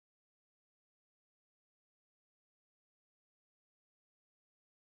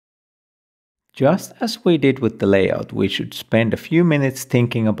Just as we did with the layout, we should spend a few minutes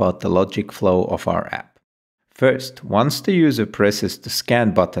thinking about the logic flow of our app. First, once the user presses the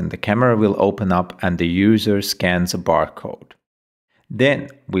scan button, the camera will open up and the user scans a barcode. Then,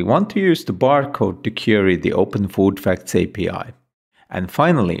 we want to use the barcode to query the Open Food Facts API. And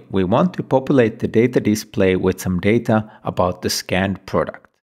finally, we want to populate the data display with some data about the scanned product.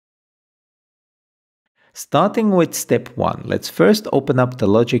 Starting with step 1, let's first open up the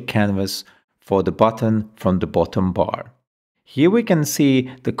logic canvas for the button from the bottom bar. Here we can see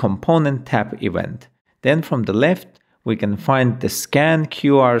the component tab event. Then from the left, we can find the scan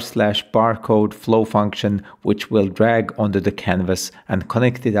QR/barcode flow function, which will drag onto the canvas and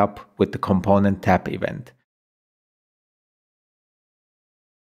connect it up with the component tab event.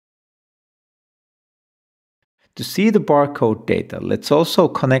 To see the barcode data, let's also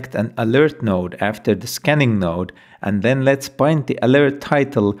connect an alert node after the scanning node, and then let's bind the alert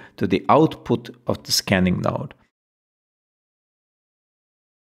title to the output of the scanning node.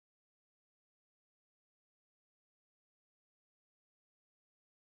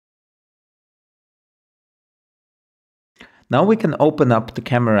 Now we can open up the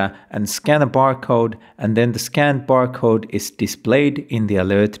camera and scan a barcode, and then the scanned barcode is displayed in the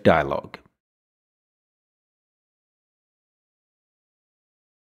alert dialog.